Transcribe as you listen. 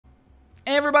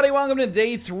Hey everybody, welcome to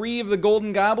day 3 of the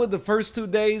Golden Goblet. The first 2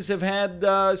 days have had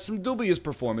some dubious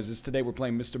performances. Today we're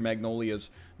playing Mr.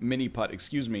 Magnolia's mini putt.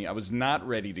 Excuse me, I was not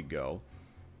ready to go.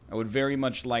 I would very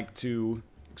much like to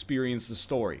experience the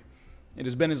story. It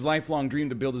has been his lifelong dream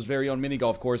to build his very own mini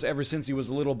golf course ever since he was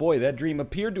a little boy. That dream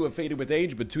appeared to have faded with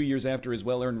age, but 2 years after his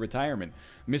well-earned retirement,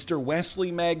 Mr.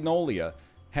 Wesley Magnolia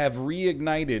have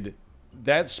reignited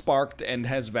that sparked and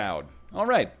has vowed. All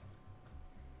right.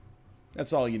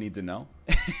 That's all you need to know.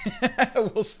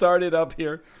 We'll start it up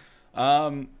here.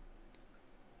 I'm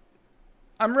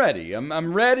ready.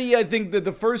 I'm ready. I think that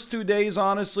the first 2 days,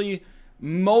 honestly,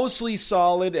 mostly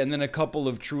solid, and then a couple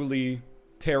of truly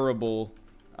terrible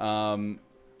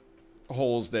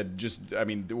holes that just, I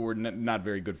mean, were not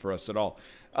very good for us at all.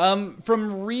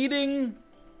 From reading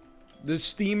the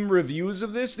Steam reviews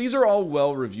of this, these are all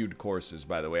well-reviewed courses,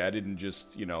 by the way. I didn't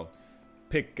just, you know,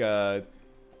 pick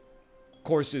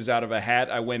courses out of a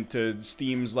hat. I went to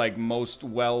Steam's like most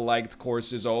well-liked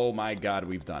courses. Oh my god,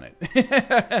 we've done it.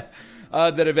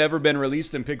 That have ever been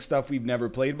released, and picked stuff we've never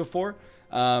played before.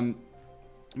 But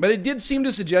it did seem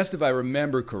to suggest, if I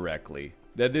remember correctly,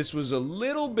 that this was a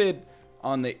little bit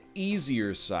on the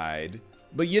easier side.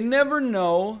 But you never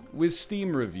know with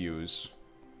Steam reviews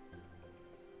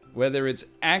whether it's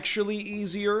actually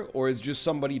easier or it's just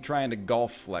somebody trying to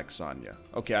golf flex on you.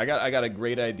 Okay, I got a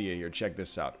great idea here. Check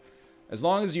this out. As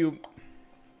long as you...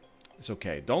 It's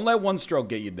okay. Don't let one stroke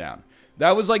get you down.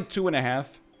 That was like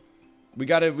 2.5. We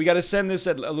gotta send this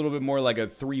at a little bit more like a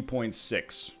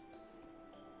 3.6.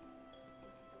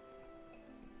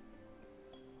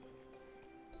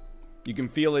 You can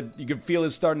feel it. You can feel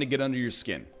it starting to get under your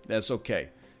skin. That's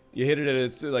okay. You hit it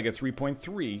at like a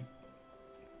 3.3.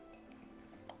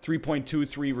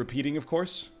 3.23 repeating, of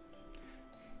course.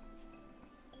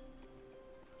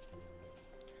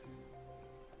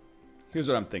 Here's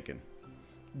what I'm thinking.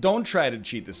 Don't try to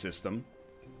cheat the system.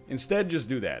 Instead, just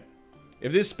do that.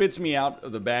 If this spits me out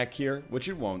of the back here, which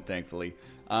it won't, thankfully,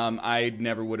 I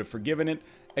never would have forgiven it.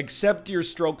 Accept your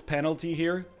stroke penalty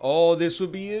here. Oh, this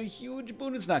would be a huge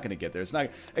boon. It's not going to get there. It's not.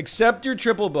 Accept your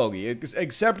triple bogey.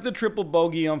 Accept the triple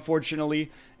bogey,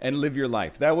 unfortunately, and live your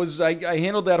life. That was... I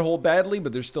handled that hole badly,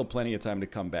 but there's still plenty of time to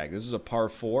come back. This is a par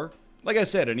 4. Like I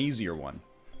said, an easier one.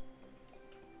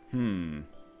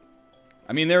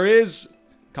 I mean, there is...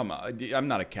 Come on, I'm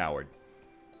not a coward.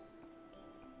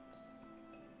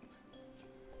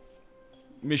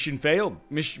 Mission failed.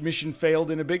 Mission failed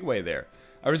in a big way there.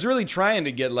 I was really trying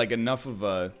to get, like, enough of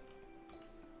a...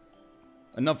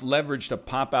 enough leverage to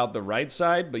pop out the right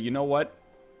side, but you know what?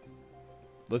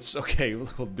 Let's... Okay,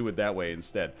 we'll do it that way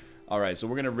instead. Alright, so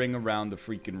we're gonna ring around the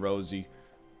freaking Rosie.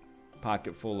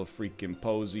 Pocket full of freaking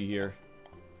Posy here.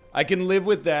 I can live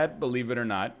with that, believe it or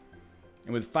not.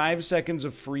 And with 5 seconds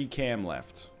of free cam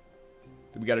left,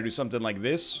 we gotta do something like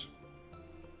this.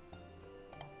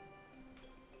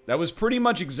 That was pretty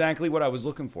much exactly what I was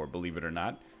looking for, believe it or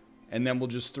not. And then we'll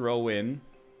just throw in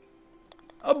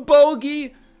a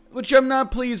bogey, which I'm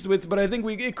not pleased with, but I think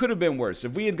it could have been worse.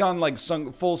 If we had gone like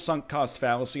full sunk cost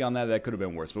fallacy on that, that could have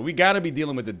been worse. But we gotta be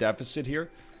dealing with the deficit here.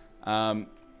 I'm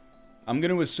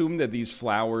gonna assume that these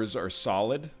flowers are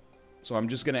solid. So I'm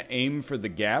just gonna aim for the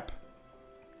gap.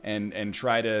 And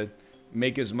try to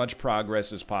make as much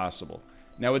progress as possible.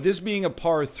 Now, with this being a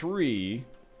par 3,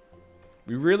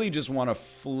 we really just want to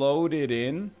float it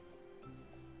in.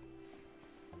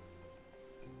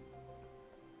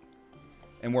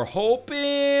 And we're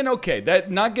hoping... Okay, that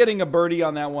not getting a birdie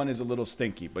on that one is a little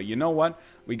stinky. But you know what?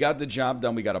 We got the job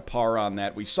done. We got a par on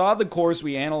that. We saw the course.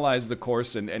 We analyzed the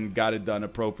course and got it done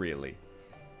appropriately.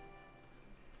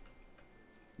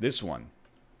 This one.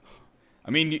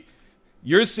 I mean...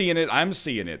 You're seeing it, I'm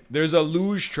seeing it. There's a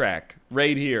luge track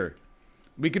right here.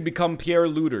 We could become Pierre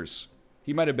Luders.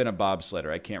 He might have been a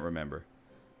bobsledder, I can't remember.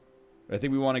 But I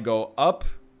think we want to go up.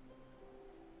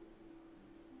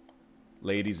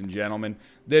 Ladies and gentlemen.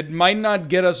 That might not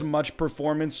get us much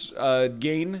performance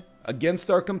gain against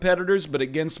our competitors, but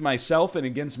against myself and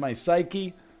against my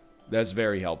psyche, that's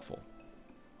very helpful.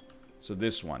 So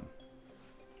this one.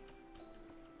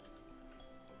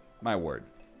 My word.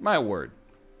 My word.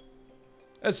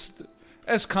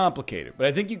 That's complicated, but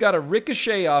I think you got to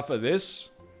ricochet off of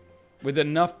this with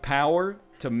enough power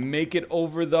to make it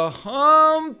over the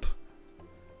hump.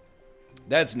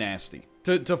 That's nasty.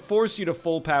 To force you to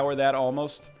full power that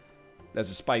almost,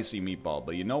 that's a spicy meatball.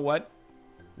 But you know what?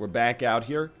 We're back out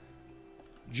here.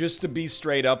 Just to be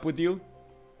straight up with you,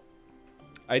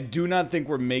 I do not think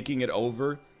we're making it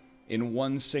over in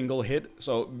one single hit.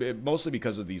 So, mostly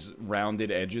because of these rounded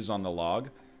edges on the log.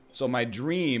 So my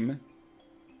dream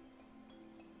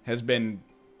has been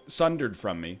sundered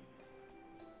from me.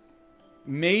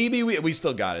 Maybe we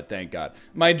still got it, thank God.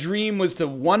 My dream was to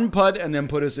one putt and then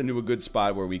put us into a good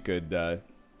spot where we could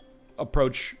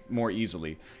approach more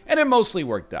easily. And it mostly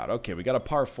worked out. Okay, we got a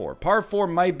par 4. Par 4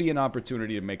 might be an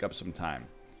opportunity to make up some time.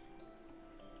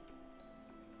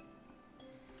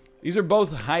 These are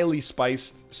both highly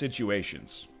spiced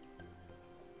situations.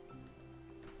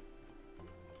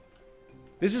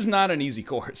 This is not an easy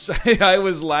course. I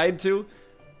was lied to.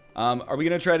 Are we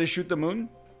going to try to shoot the moon?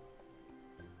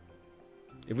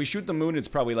 If we shoot the moon, it's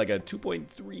probably like a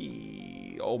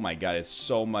 2.3. Oh my god, it's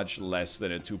so much less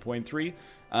than a 2.3.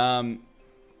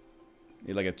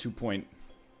 Maybe like a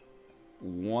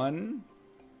 2.1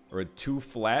 or a 2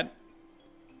 flat.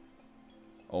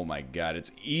 Oh my god,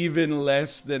 it's even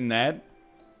less than that.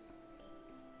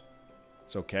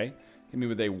 It's okay. Hit me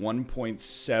with a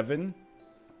 1.7.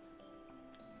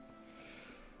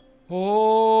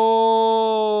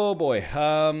 Oh boy.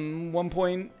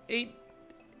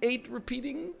 1.88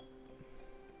 repeating.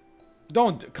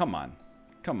 Don't, come on.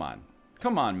 Come on.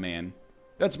 Come on, man.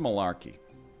 That's malarkey.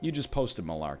 You just posted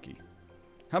malarkey.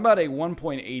 How about a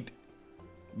 1.8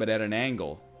 but at an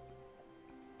angle?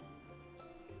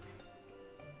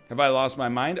 Have I lost my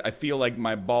mind? I feel like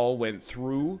my ball went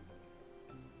through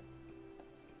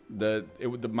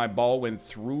my ball went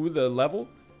through the level.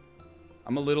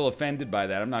 I'm a little offended by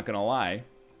that, I'm not gonna lie.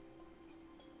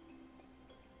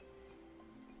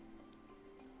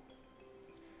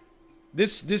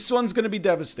 This one's gonna be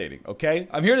devastating, okay?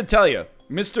 I'm here to tell you,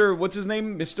 Mr. What's his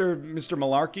name? Mr.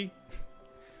 Malarkey?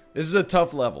 This is a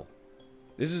tough level.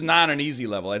 This is not an easy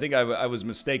level. I think I was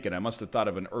mistaken. I must have thought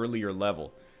of an earlier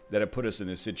level that had put us in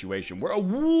this situation where,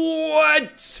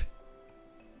 what?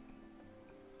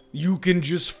 You can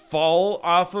just fall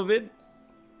off of it?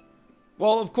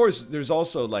 Well, of course, there's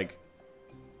also like,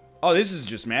 oh, this is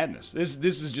just madness. This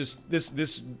is just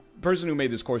this person who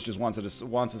made this course just wants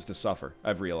us to suffer.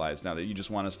 I've realized now that you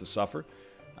just want us to suffer.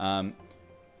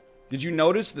 Did you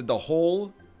notice that the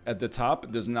hole at the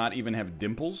top does not even have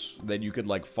dimples that you could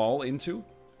like fall into?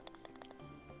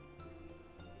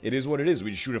 It is what it is.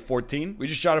 We just shoot a 14. We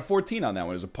just shot a 14 on that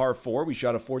one. It was a par 4. We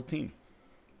shot a 14.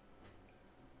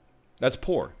 That's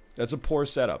poor. That's a poor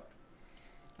setup.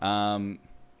 I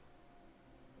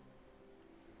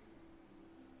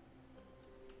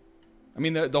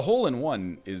mean, the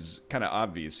hole-in-one is kind of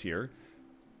obvious here.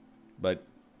 But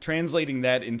translating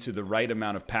that into the right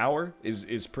amount of power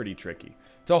is pretty tricky.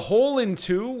 To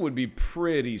hole-in-two would be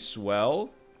pretty swell.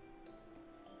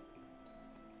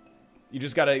 You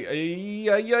just gotta,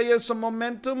 yeah, some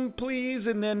momentum, please.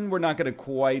 And then we're not gonna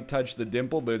quite touch the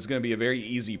dimple, but it's gonna be a very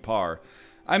easy par.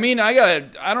 I mean, I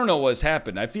don't know what's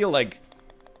happened. I feel like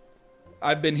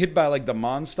I've been hit by, like, the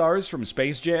Monstars from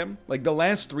Space Jam. Like, the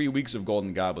last 3 weeks of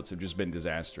Golden Goblets have just been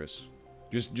disastrous.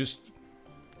 I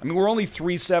mean, we're only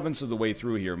 3/7 of the way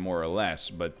through here, more or less.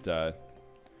 But,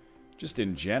 just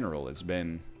in general, it's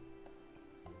been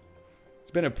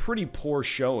a pretty poor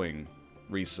showing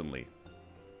recently.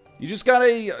 You just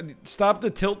gotta stop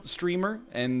the tilt streamer,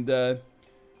 and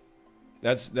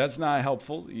that's not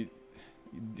helpful.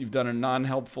 You've done a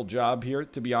non-helpful job here,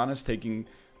 to be honest, taking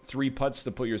 3 putts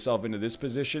to put yourself into this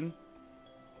position.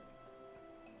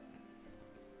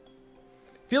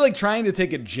 I feel like trying to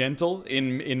take it gentle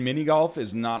in mini golf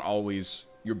is not always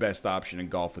your best option in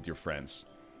golf with your friends.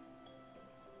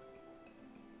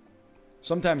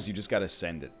 Sometimes you just gotta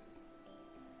send it.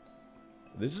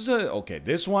 This is okay,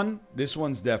 this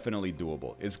one's definitely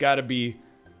doable. It's gotta be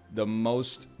the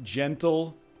most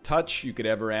gentle touch you could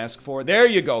ever ask for. There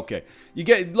you go, okay.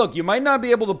 Look, you might not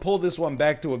be able to pull this one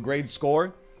back to a great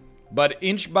score, but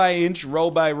inch by inch, row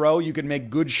by row, you can make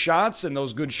good shots, and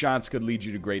those good shots could lead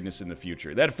you to greatness in the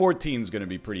future. That 14 is gonna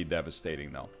be pretty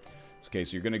devastating, though. Okay,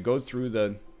 so you're gonna go through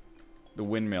the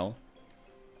windmill.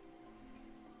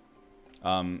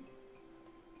 I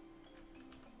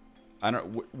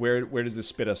don't. Where does this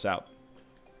spit us out?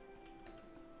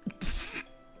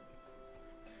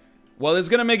 Well, it's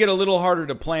gonna make it a little harder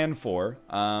to plan for.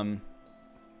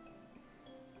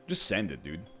 Just send it,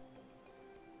 dude.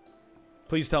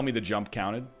 Please tell me the jump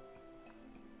counted.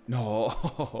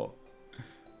 No.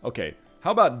 Okay.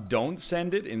 How about don't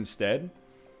send it instead?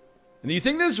 And do you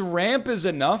think this ramp is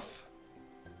enough?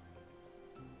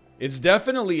 It's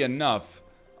definitely enough.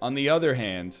 On the other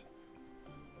hand.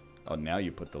 Oh, now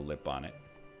you put the lip on it.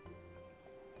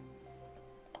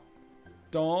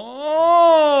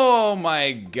 Oh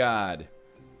my god.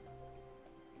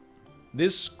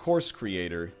 This course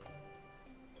creator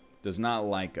does not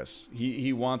like us.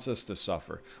 He wants us to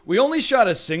suffer. We only shot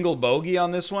a single bogey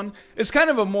on this one. It's kind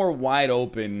of a more wide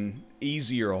open,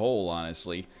 easier hole,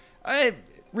 honestly.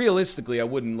 realistically, I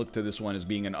wouldn't look to this one as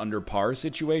being an under par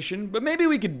situation, but maybe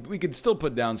we could still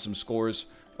put down some scores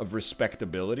of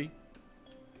respectability.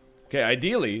 Okay,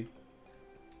 ideally,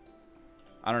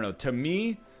 I don't know. To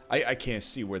me, I can't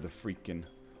see where the freaking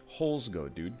holes go,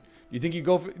 dude. You think you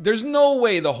go for... There's no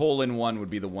way the hole-in-one would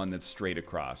be the one that's straight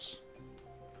across.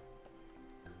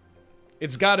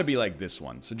 It's got to be like this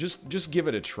one. So just give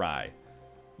it a try.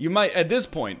 You might... At this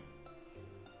point...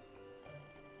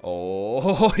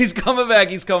 Oh, he's coming back.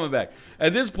 He's coming back.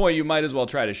 At this point, you might as well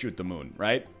try to shoot the moon,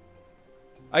 right?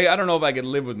 I don't know if I could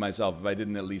live with myself if I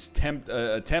didn't at least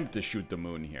attempt to shoot the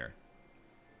moon here.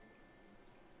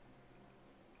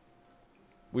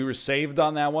 We were saved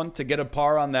on that one. To get a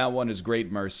par on that one is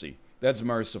great mercy. That's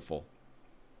merciful.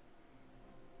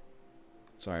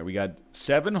 Sorry, we got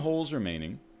 7 holes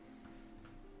remaining.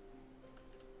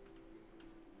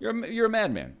 You're a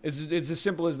madman. It's as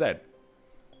simple as that.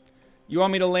 You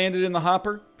want me to land it in the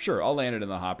hopper? Sure, I'll land it in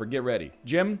the hopper. Get ready.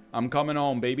 Jim, I'm coming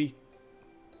home, baby.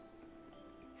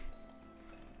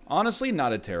 Honestly,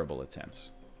 not a terrible attempt.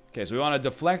 Okay, so we want to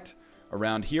deflect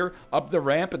around here, up the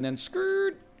ramp, and then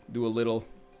skirt. Do a little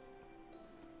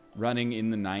running in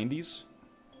the 90s.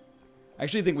 I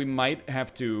actually think we might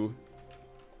have to...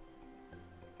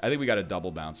 I think we got to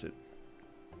double bounce it.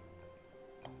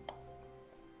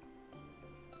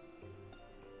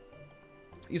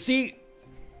 You see...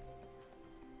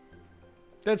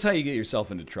 That's how you get yourself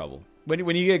into trouble.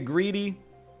 When you get greedy...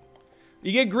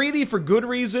 You get greedy for good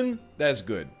reason, that's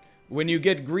good. When you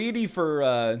get greedy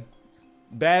for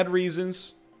bad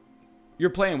reasons, you're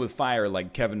playing with fire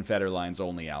like Kevin Federline's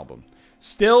only album.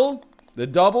 Still, the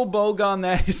double bogey on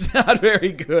that is not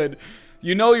very good.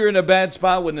 You know you're in a bad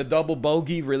spot when the double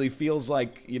bogey really feels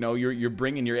like, you know, you're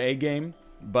bringing your A game.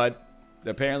 But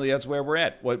apparently that's where we're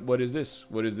at. What is this?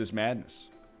 What is this madness?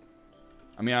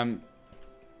 I mean,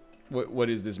 What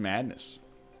is this madness?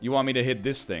 You want me to hit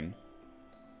this thing?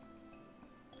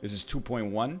 This is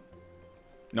 2.1?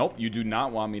 Nope, you do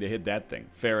not want me to hit that thing.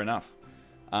 Fair enough.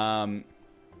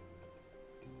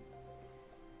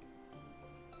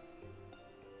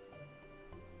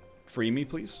 Free me,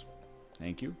 please.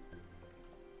 Thank you.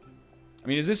 I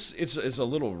mean, is this... It's a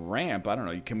little ramp. I don't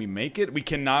know. Can we make it? We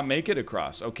cannot make it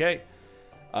across. Okay.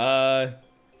 I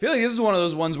feel like this is one of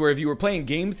those ones where if you were playing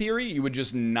game theory, you would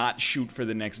just not shoot for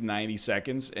the next 90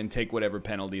 seconds and take whatever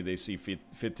penalty they see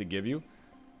fit to give you.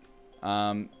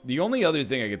 The only other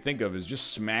thing I could think of is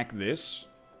just smack this.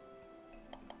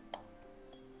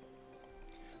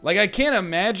 Like, I can't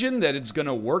imagine that it's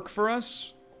gonna work for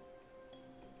us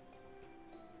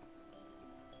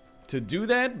to do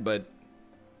that, but...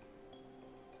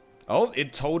 Oh,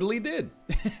 it totally did.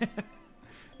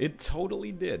 It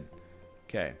totally did.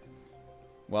 Okay.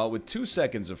 Well, with 2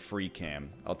 seconds of free cam,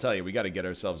 I'll tell you, we got to get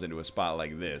ourselves into a spot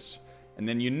like this. And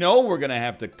then you know we're going to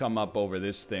have to come up over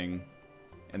this thing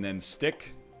and then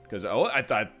stick. Because, oh, I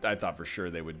thought for sure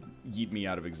they would yeet me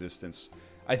out of existence.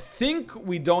 I think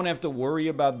we don't have to worry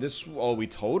about this. Oh, we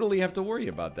totally have to worry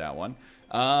about that one.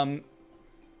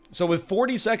 So with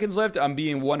 40 seconds left, I'm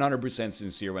being 100%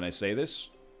 sincere when I say this.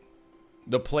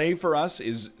 The play for us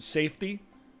is safety,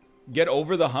 get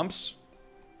over the humps,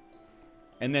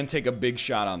 and then take a big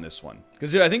shot on this one.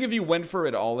 Because I think if you went for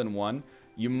it all in one,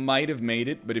 you might have made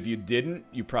it, but if you didn't,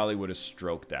 you probably would have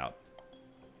stroked out.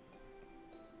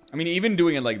 I mean, even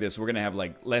doing it like this, we're going to have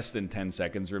like less than 10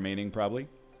 seconds remaining, probably.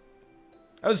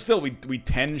 That was still, we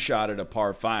 10-shotted a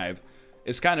par 5.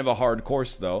 It's kind of a hard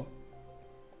course, though.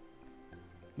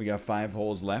 We got 5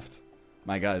 holes left.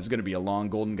 My God, this is going to be a long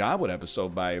Golden Goblet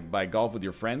episode by Golf With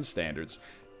Your Friends standards.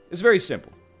 It's very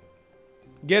simple.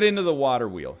 Get into the water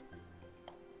wheel.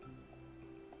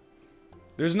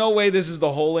 There's no way this is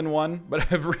the hole-in-one,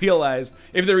 but I've realized,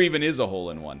 if there even is a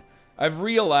hole-in-one, I've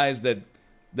realized that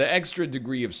the extra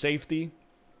degree of safety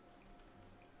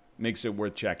makes it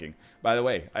worth checking. By the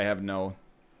way, I have no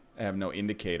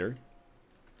indicator.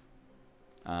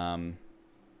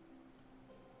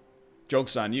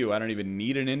 Joke's on you, I don't even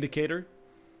need an indicator.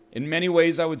 In many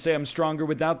ways, I would say I'm stronger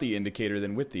without the indicator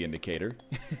than with the indicator.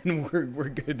 And we're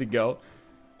good to go.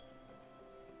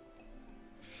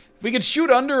 If we could shoot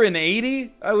under an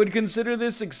 80, I would consider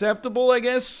this acceptable, I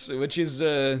guess. Which is,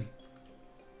 you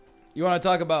want to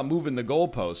talk about moving the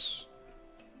goalposts.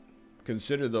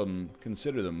 Consider them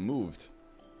moved.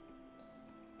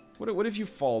 What if you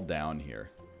fall down here?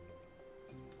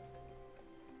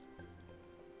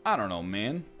 I don't know,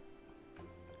 man.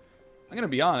 I'm gonna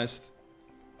be honest.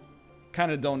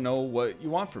 Kind of don't know what you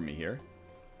want from me here.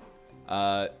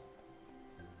 I'm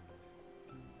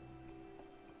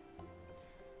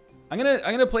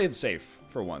gonna play it safe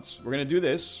for once. We're gonna do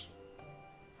this.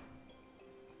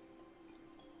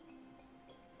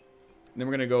 Then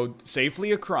we're going to go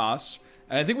safely across.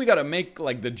 And I think we got to make,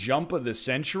 like, the jump of the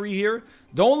century here.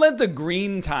 Don't let the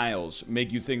green tiles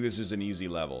make you think this is an easy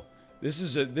level. This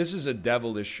is a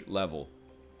devilish level.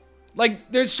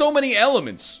 Like, there's so many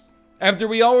elements. After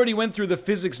we already went through the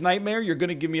physics nightmare, you're going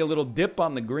to give me a little dip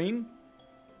on the green?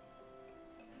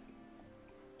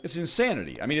 It's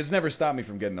insanity. I mean, it's never stopped me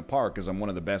from getting a par because I'm one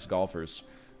of the best golfers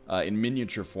in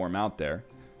miniature form out there.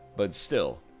 But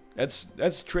still,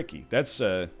 that's tricky. That's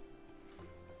a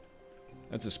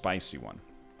spicy one.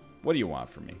 What do you want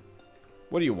from me?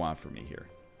 What do you want from me here?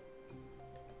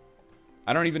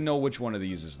 I don't even know which one of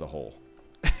these is the hole.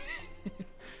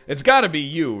 It's got to be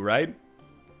you, right?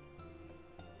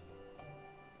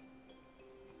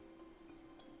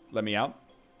 Let me out.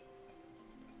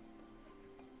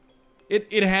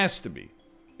 It has to be.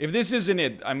 If this isn't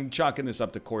it, I'm chalking this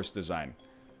up to course design.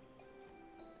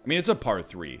 I mean, it's a par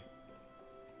 3.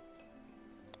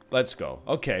 Let's go.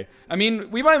 Okay. I mean,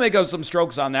 we might make up some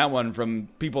strokes on that one from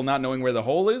people not knowing where the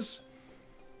hole is.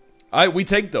 We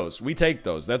take those. We take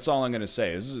those. That's all I'm going to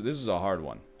say. This is a hard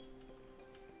one.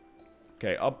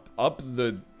 Okay, up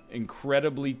the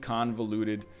incredibly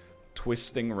convoluted,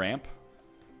 twisting ramp.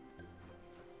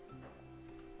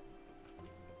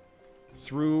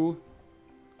 Through...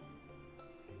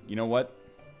 You know what?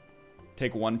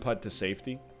 Take one putt to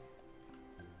safety.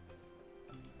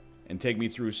 And take me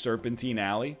through Serpentine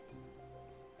Alley.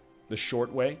 The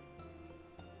short way.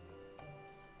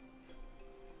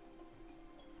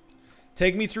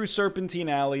 Take me through Serpentine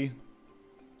Alley.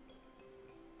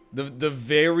 The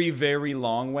very, very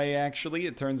long way, actually.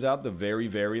 It turns out the very,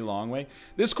 very long way.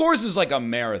 This course is like a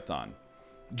marathon.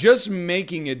 Just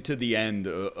making it to the end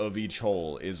of each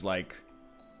hole is like...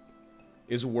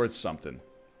 is worth something.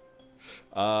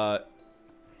 There's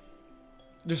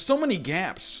so many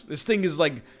gaps. This thing is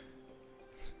like...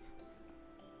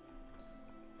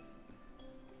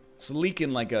 It's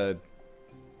leaking like a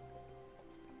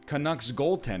Canucks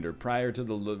goaltender prior to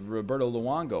the Roberto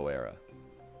Luongo era.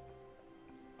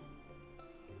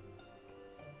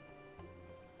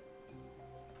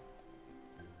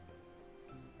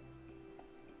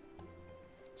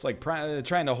 It's like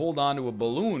trying to hold on to a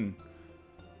balloon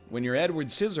when you're Edward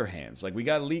Scissorhands. Like, we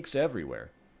got leaks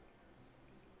everywhere.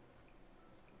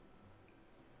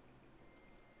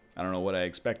 I don't know what I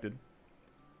expected.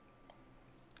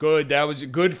 Good, that was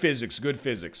good physics, good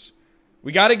physics.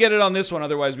 We got to get it on this one,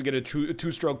 otherwise we get a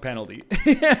two-stroke penalty.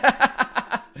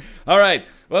 All right,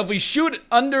 well, if we shoot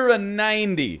under a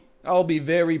 90, I'll be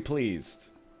very pleased.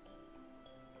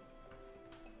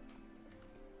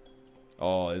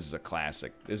 Oh, this is a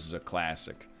classic. This is a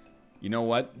classic. You know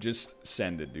what? Just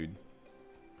send it, dude.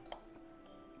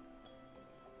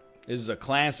 This is a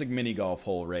classic mini golf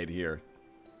hole right here.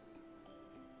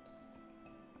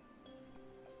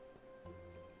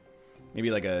 Maybe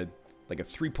like a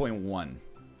 3.1.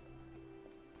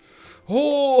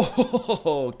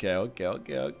 Oh,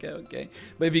 okay.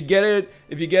 But if you get it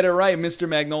right, Mr.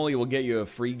 Magnolia will get you a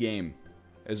free game.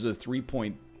 As a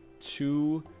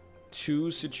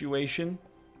 3.22 situation.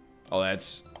 Oh,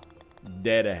 that's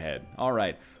dead ahead. All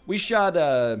right, we shot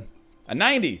a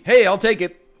 90. Hey, I'll take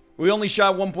it. We only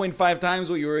shot 1.5 times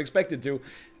what you were expected to.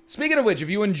 Speaking of which, if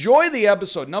you enjoy the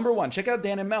episode, number 1, check out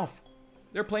Dan and MALF.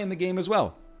 They're playing the game as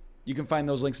well. You can find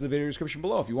those links in the video description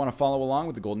below. If you want to follow along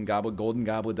with the Golden Goblet,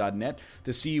 goldengoblet.net,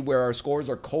 to see where our scores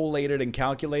are collated and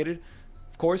calculated.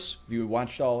 Of course, if you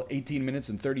watched all 18 minutes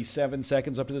and 37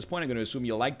 seconds up to this point, I'm going to assume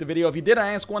you liked the video. If you did,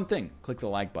 I ask one thing. Click the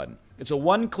like button. It's a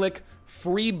one-click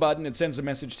free button. It sends a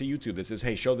message to YouTube that says,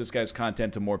 hey, show this guy's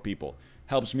content to more people.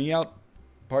 Helps me out.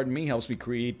 Pardon me. Helps me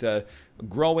create a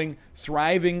growing,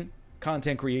 thriving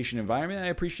content creation environment. I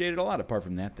appreciate it a lot. Apart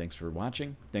from that, thanks for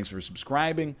watching. Thanks for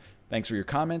subscribing. Thanks for your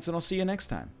comments, and I'll see you next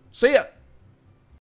time. See ya!